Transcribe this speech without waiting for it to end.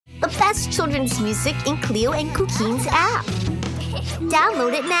best children's music in Clio and Cuquin's app.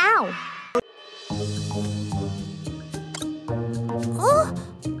 Download it now.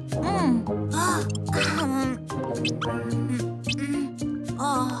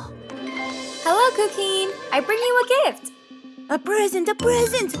 Hello, Cuquin. I bring you a gift. A present, a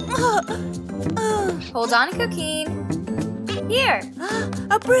present. Hold on, Cuquin. Here.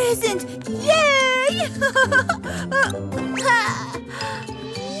 A present. Yay!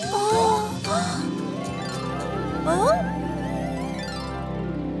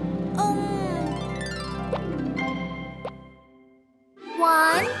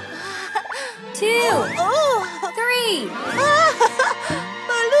 One, two, three.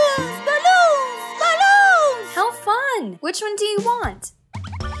 Balloons, balloons, balloons! How fun! Which one do you want?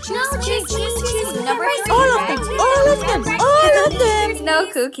 Choose. Number three. All of them, all of them, all of them. No,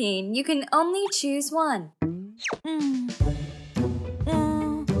 Cuquin. You can only choose one.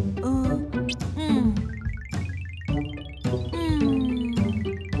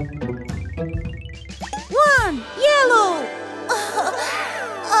 One, yellow.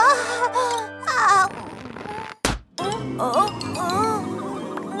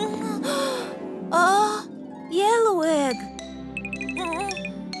 Yellow egg.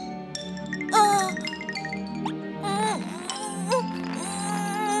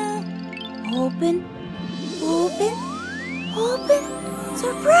 Open, open, open.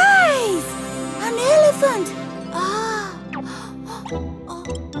 Surprise! An elephant.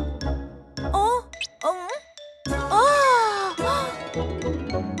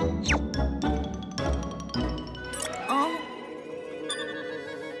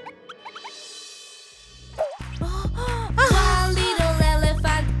 One little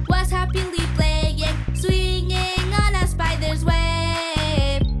elephant was happily playing, swinging on a spider's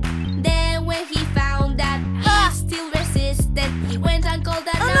web. Then when he found that he still resisted, he went and called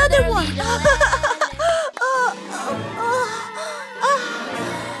another one. little elephant.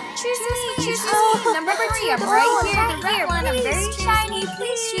 Choose me. Number three. I'm right here. The red one. I'm very shiny.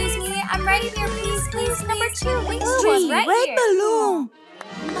 Please choose me. I'm right here. Please. Number two. Please choose right red here. balloon.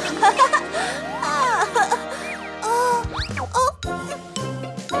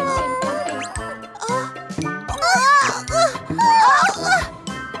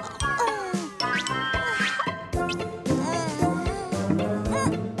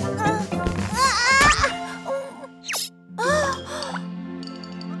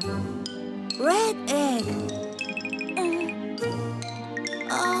 Red egg.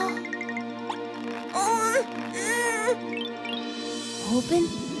 Open,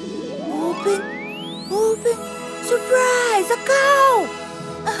 open, open. Surprise! A cow!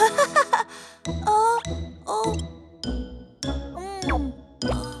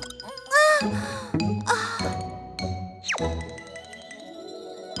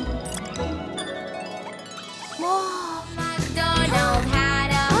 MacDonald had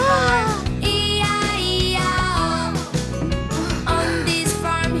a farm, E-I-E-I-O. On this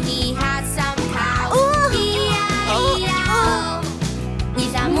farm he had some cows, E-I-E-I-O.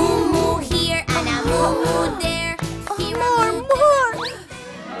 With a moo-moo here and a moo-moo there. More!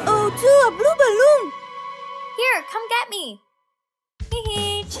 Oh, too, a blue balloon. Here, come get me.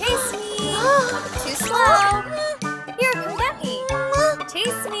 Hee chase me. Too slow. Here, come get me.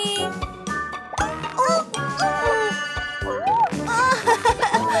 Chase me.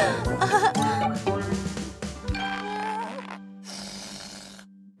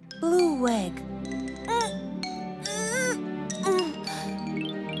 Blue egg.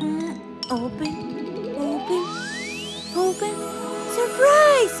 Open, open, open.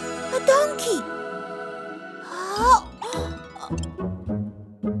 Surprise! A donkey.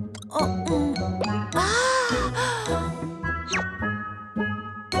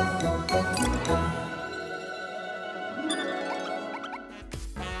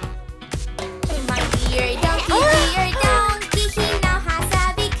 My dear donkey, he now has a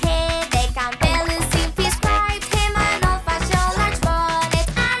big head. They can balance if he stripes him an old-fashioned large bonnet.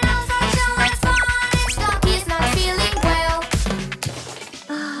 An old-fashioned large bonnet, so he's not feeling well.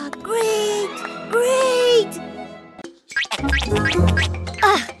 Great!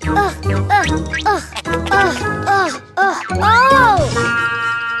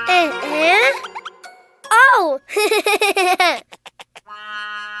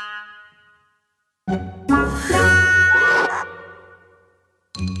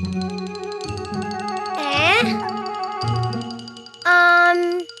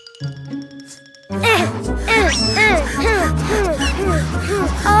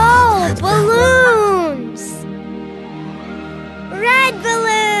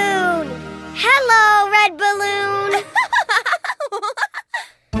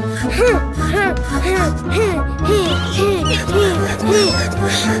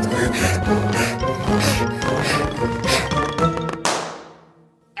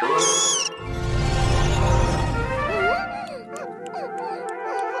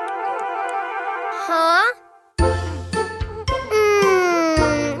 Huh?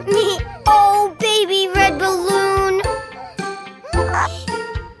 Oh, baby red balloon.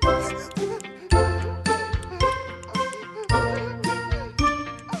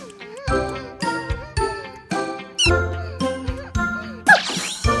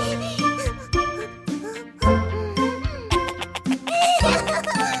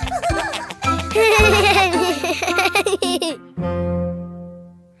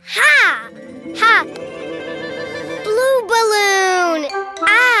 Ha! Ha! Blue balloon!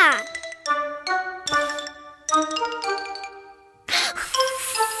 Ah!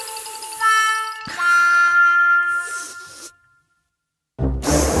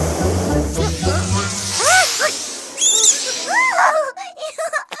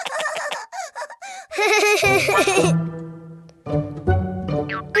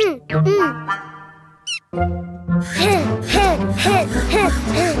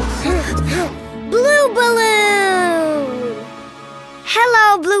 Blue balloon! Hello,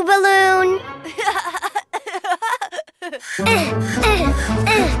 blue balloon.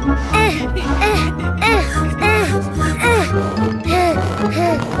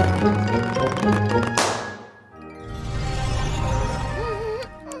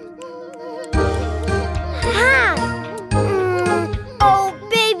 Ha! Oh,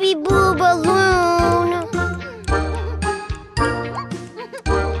 baby blue balloon.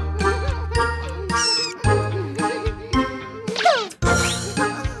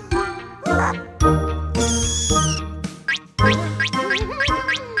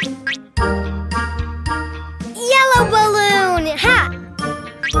 Yellow balloon. Ha!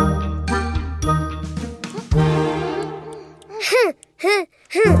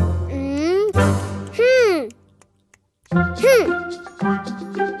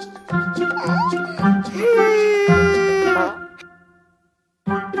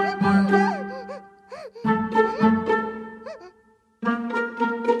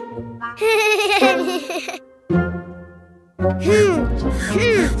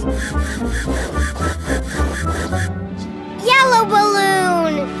 Yellow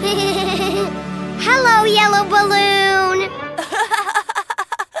balloon. Hello, yellow balloon.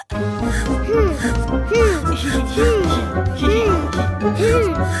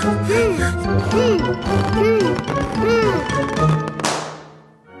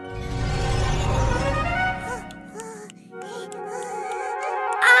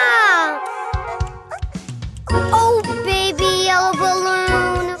 Ah! Oh, baby yellow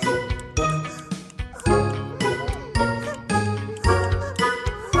balloon.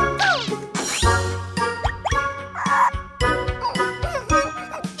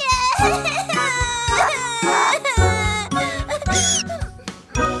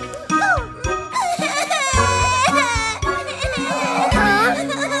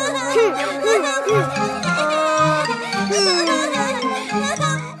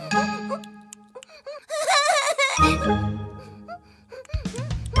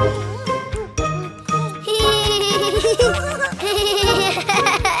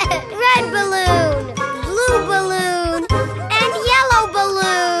 Red balloon, blue balloon, and yellow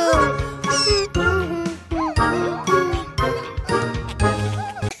balloon.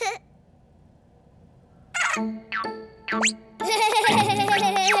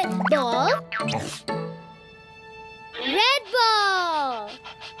 Ball. Red ball.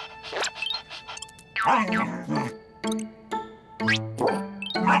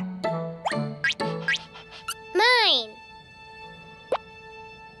 Mine.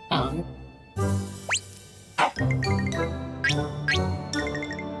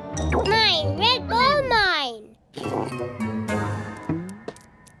 Mine, red ball, mine.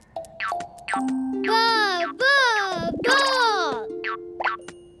 Ball, ball, ball.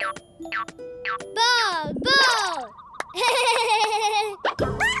 Ball, ball.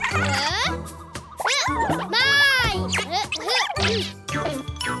 Mine.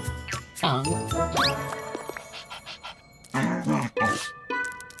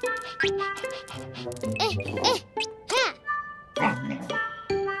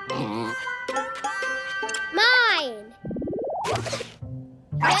 Mine.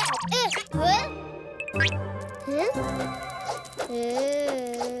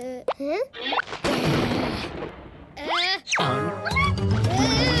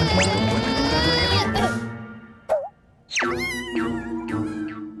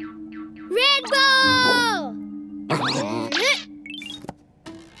 Red ball.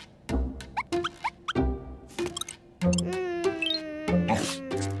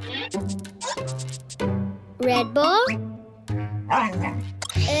 Red ball?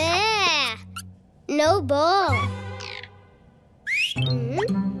 No ball.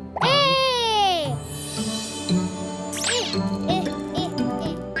 Hey!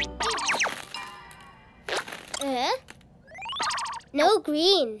 No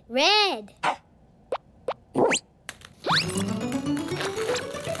green. Red.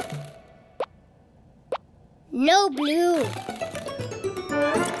 No blue.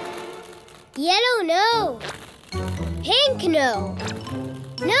 Yellow, no. Pink, no.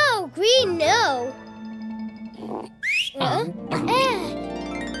 No, green, no.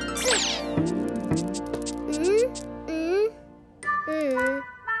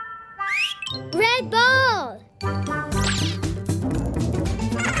 Red ball.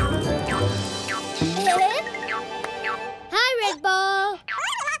 Hi, red ball.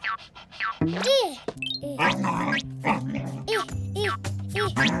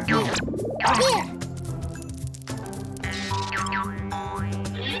 Yeah.